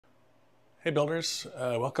Hey builders,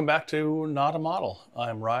 welcome back to Not a Model.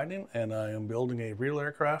 I'm Ryan and I am building a real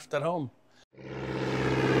aircraft at home.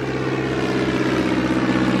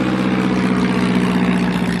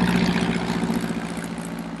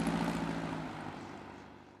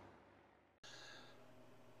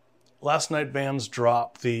 Last night Vans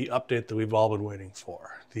dropped the update that we've all been waiting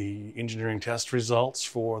for. The engineering test results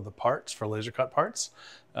for the parts, for laser cut parts,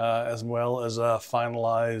 as well as a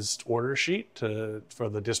finalized order sheet for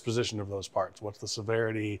the disposition of those parts. What's the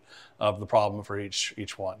severity of the problem for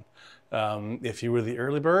each one? If you were the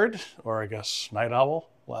early bird, or I guess night owl,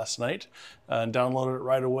 last night and downloaded it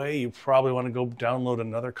right away, you probably want to go download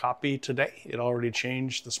another copy today. It already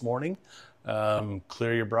changed this morning.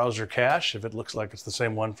 Clear your browser cache if it looks like it's the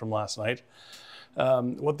same one from last night.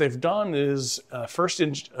 What they've done is first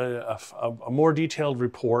a more detailed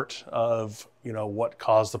report of what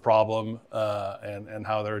caused the problem and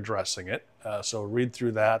how they're addressing it. So read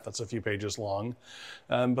through that. That's a few pages long.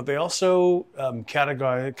 But they also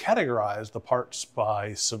categorize the parts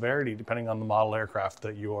by severity depending on the model aircraft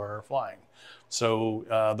that you are flying.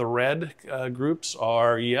 So the red groups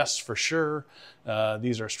are yes, for sure.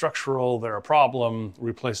 These are structural, they're a problem,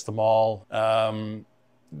 replace them all.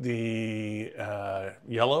 The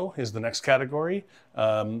yellow is the next category.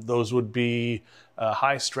 Those would be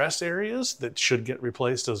high stress areas that should get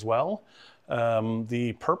replaced as well.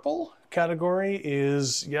 The purple category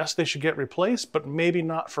is yes, they should get replaced, but maybe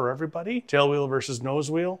not for everybody. Tail wheel versus nose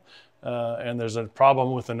wheel. And there's a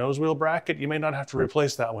problem with the nose wheel bracket. You may not have to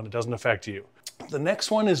replace that one. It doesn't affect you. The next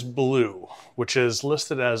one is blue, which is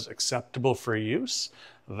listed as acceptable for use.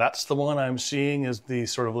 That's the one I'm seeing as the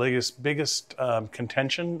sort of biggest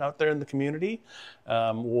contention out there in the community.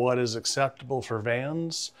 What is acceptable for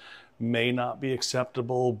Vans may not be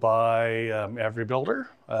acceptable by every builder,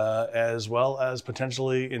 as well as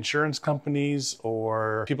potentially insurance companies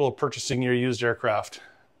or people purchasing your used aircraft.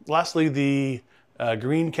 Lastly, the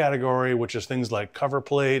green category, which is things like cover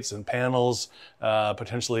plates and panels.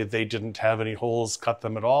 Potentially they didn't have any holes, cut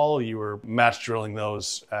them at all. You were match drilling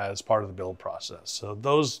those as part of the build process. So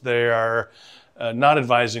those, they are not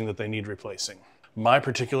advising that they need replacing. My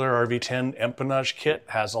particular RV10 empennage kit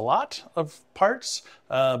has a lot of parts,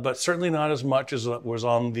 but certainly not as much as what was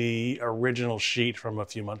on the original sheet from a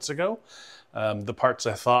few months ago. The parts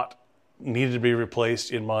I thought needed to be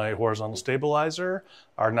replaced in my horizontal stabilizer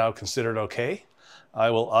are now considered okay. I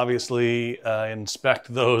will obviously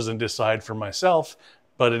inspect those and decide for myself,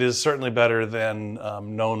 but it is certainly better than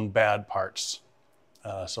known bad parts.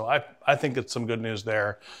 So I think it's some good news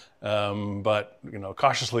there, but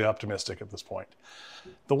cautiously optimistic at this point.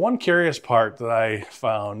 The one curious part that I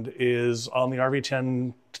found is on the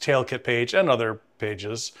RV10 tail kit page and other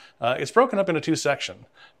pages, it's broken up into two sections.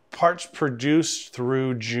 Parts produced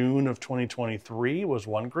through June of 2023 was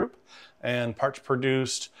one group, and parts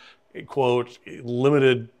produced, quote,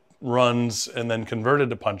 limited runs and then converted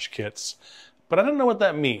to punch kits. But I don't know what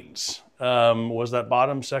that means. Was that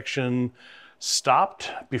bottom section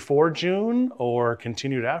stopped before June or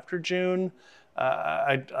continued after June?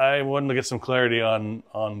 I wanted to get some clarity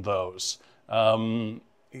on those.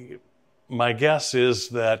 My guess is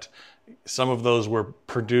that some of those were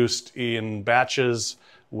produced in batches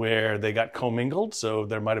where they got commingled. So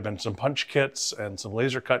there might have been some punch kits and some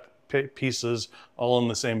laser cut pieces all in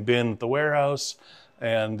the same bin at the warehouse,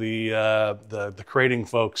 and the crating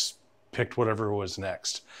folks picked whatever was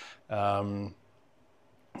next.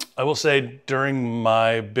 I will say during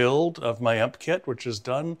my build of my EMP kit, which is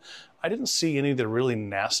done, I didn't see any of the really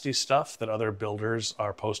nasty stuff that other builders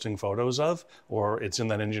are posting photos of, or it's in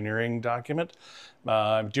that engineering document.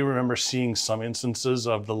 I do remember seeing some instances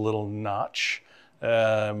of the little notch,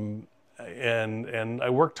 and I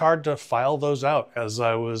worked hard to file those out as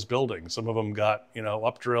I was building. Some of them got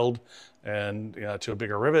up drilled and to a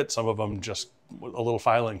bigger rivet. Some of them just a little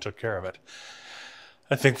filing took care of it.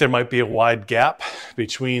 I think there might be a wide gap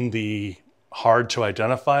between the hard to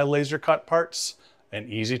identify laser cut parts and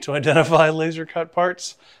easy to identify laser cut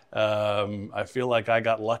parts. I feel like I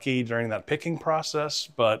got lucky during that picking process,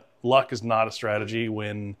 but luck is not a strategy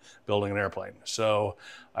when building an airplane. So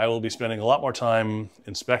I will be spending a lot more time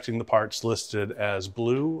inspecting the parts listed as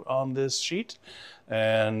blue on this sheet.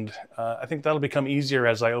 And I think that'll become easier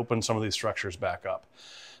as I open some of these structures back up.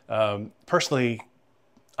 Personally,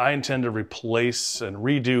 I intend to replace and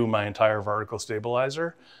redo my entire vertical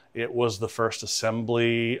stabilizer. It was the first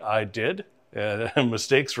assembly I did.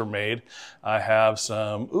 Mistakes were made. I have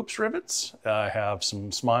some oops rivets. I have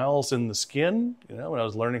some smiles in the skin, when I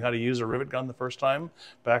was learning how to use a rivet gun the first time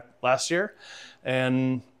back last year.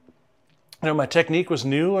 And my technique was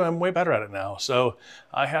new and I'm way better at it now. So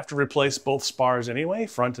I have to replace both spars anyway,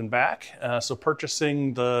 front and back. So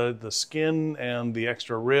purchasing the skin and the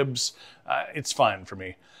extra ribs, it's fine for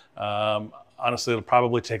me. Honestly, it'll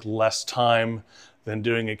probably take less time than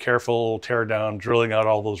doing a careful tear down, drilling out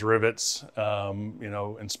all those rivets,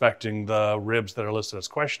 inspecting the ribs that are listed as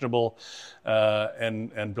questionable,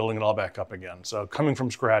 and building it all back up again. So coming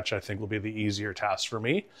from scratch, I think, will be the easier task for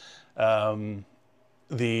me.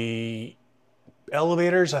 The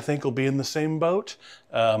elevators, I think, will be in the same boat.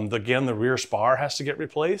 Again, the rear spar has to get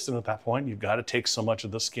replaced, and at that point, you've got to take so much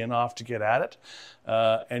of the skin off to get at it.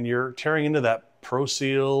 And you're tearing into that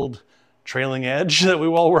pro-sealed trailing edge that we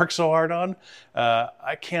all work so hard on.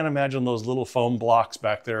 I can't imagine those little foam blocks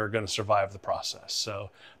back there are going to survive the process.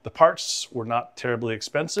 So the parts were not terribly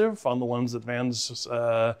expensive on the ones that Vans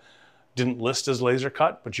didn't list as laser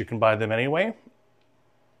cut, but you can buy them anyway.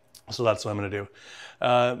 So that's what I'm going to do.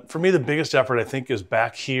 For me, the biggest effort, I think, is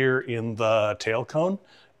back here in the tail cone.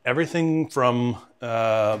 Everything from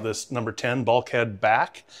this number 10 bulkhead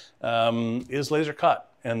back is laser cut.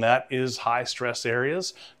 And that is high stress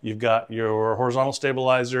areas. You've got your horizontal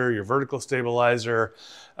stabilizer, your vertical stabilizer,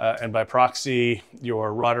 and by proxy,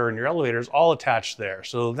 your rudder and your elevators all attached there.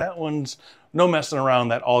 So that one's no messing around,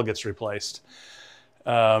 that all gets replaced.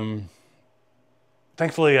 Thankfully,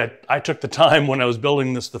 I took the time when I was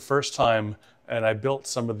building this the first time, and I built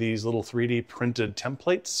some of these little 3D printed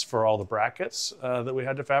templates for all the brackets that we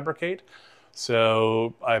had to fabricate.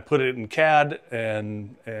 So I put it in CAD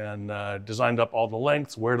and designed up all the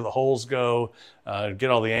lengths, where do the holes go, get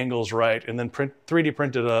all the angles right, and then 3D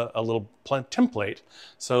printed a little template.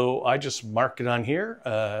 So I just mark it on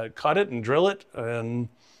here, cut it and drill it, and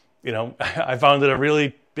I found it a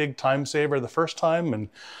really big time saver the first time, and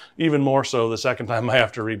even more so the second time I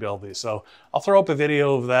have to rebuild these. So I'll throw up a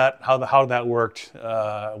video of that, how that worked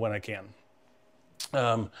when I can.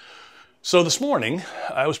 So this morning,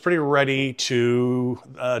 I was pretty ready to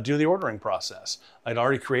do the ordering process. I'd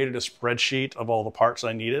already created a spreadsheet of all the parts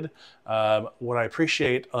I needed. What I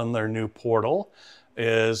appreciate on their new portal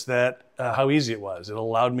is that how easy it was. It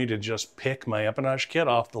allowed me to just pick my empennage kit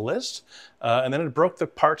off the list, and then it broke the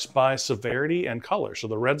parts by severity and color. So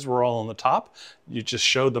the reds were all on the top. You just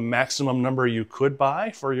showed the maximum number you could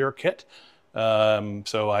buy for your kit.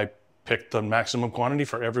 So I picked the maximum quantity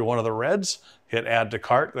for every one of the reds, hit add to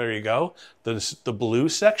cart, there you go. The blue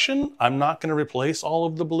section, I'm not gonna replace all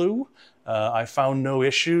of the blue. I found no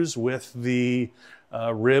issues with the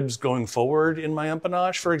ribs going forward in my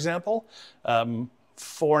empennage, for example,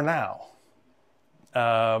 for now.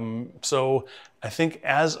 So I think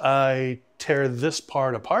as I tear this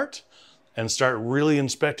part apart and start really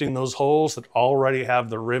inspecting those holes that already have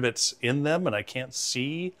the rivets in them and I can't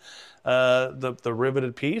see the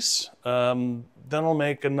riveted piece, then I'll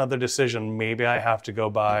make another decision. Maybe I have to go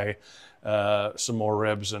buy some more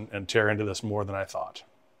ribs and tear into this more than I thought.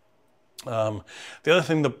 The other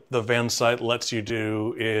thing the Vans site lets you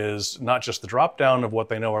do is not just the drop down of what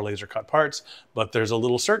they know are laser cut parts, but there's a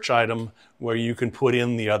little search item where you can put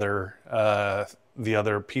in the other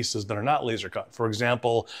pieces that are not laser cut. For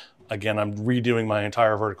example, again, I'm redoing my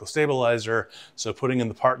entire vertical stabilizer, so putting in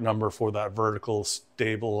the part number for that vertical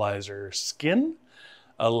stabilizer skin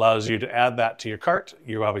allows you to add that to your cart.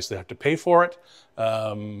 You obviously have to pay for it,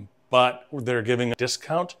 but they're giving a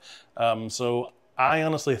discount. So I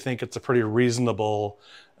honestly think it's a pretty reasonable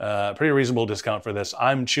discount for this.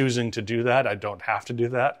 I'm choosing to do that. I don't have to do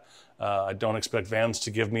that. I don't expect Vans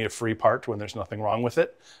to give me a free part when there's nothing wrong with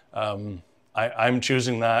it. I'm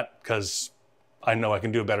choosing that because I know I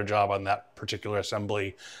can do a better job on that particular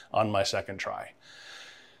assembly on my second try.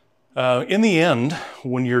 In the end,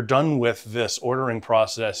 when you're done with this ordering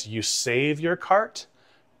process, you save your cart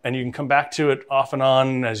and you can come back to it off and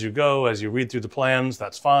on as you go, as you read through the plans.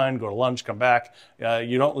 That's fine. Go to lunch, come back.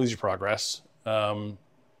 You don't lose your progress. But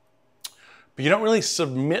you don't really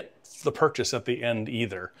submit the purchase at the end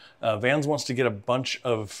either. Vans wants to get a bunch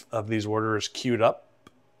of these orders queued up,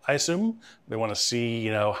 I assume. They want to see,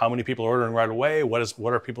 how many people are ordering right away. What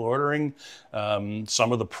are people ordering?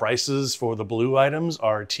 Some of the prices for the blue items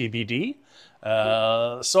are TBD.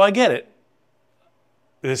 So I get it.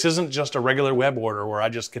 This isn't just a regular web order where I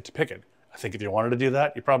just get to pick it. I think if you wanted to do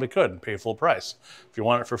that, you probably could and pay full price. If you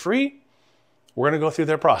want it for free, we're going to go through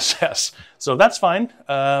their process. So that's fine.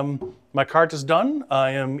 My cart is done.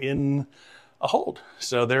 I am in a hold.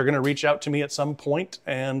 So they're going to reach out to me at some point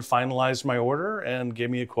and finalize my order and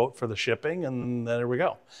give me a quote for the shipping, and there we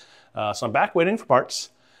go. So I'm back waiting for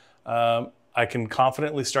parts. I can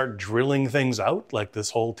confidently start drilling things out, like this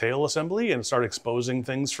whole tail assembly, and start exposing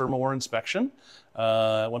things for more inspection.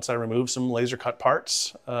 Once I remove some laser cut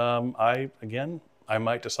parts, I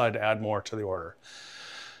might decide to add more to the order.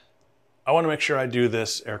 I want to make sure I do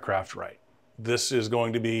this aircraft right. This is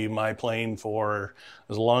going to be my plane for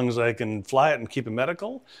as long as I can fly it and keep it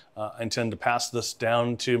medical. I intend to pass this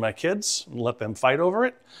down to my kids and let them fight over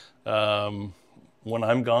it. When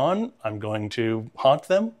I'm gone, I'm going to haunt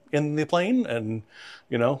them in the plane and,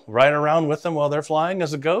 ride around with them while they're flying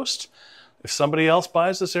as a ghost. If somebody else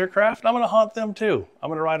buys this aircraft, I'm going to haunt them too. I'm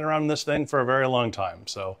going to ride around in this thing for a very long time.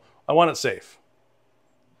 So I want it safe.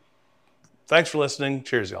 Thanks for listening.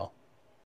 Cheers, y'all.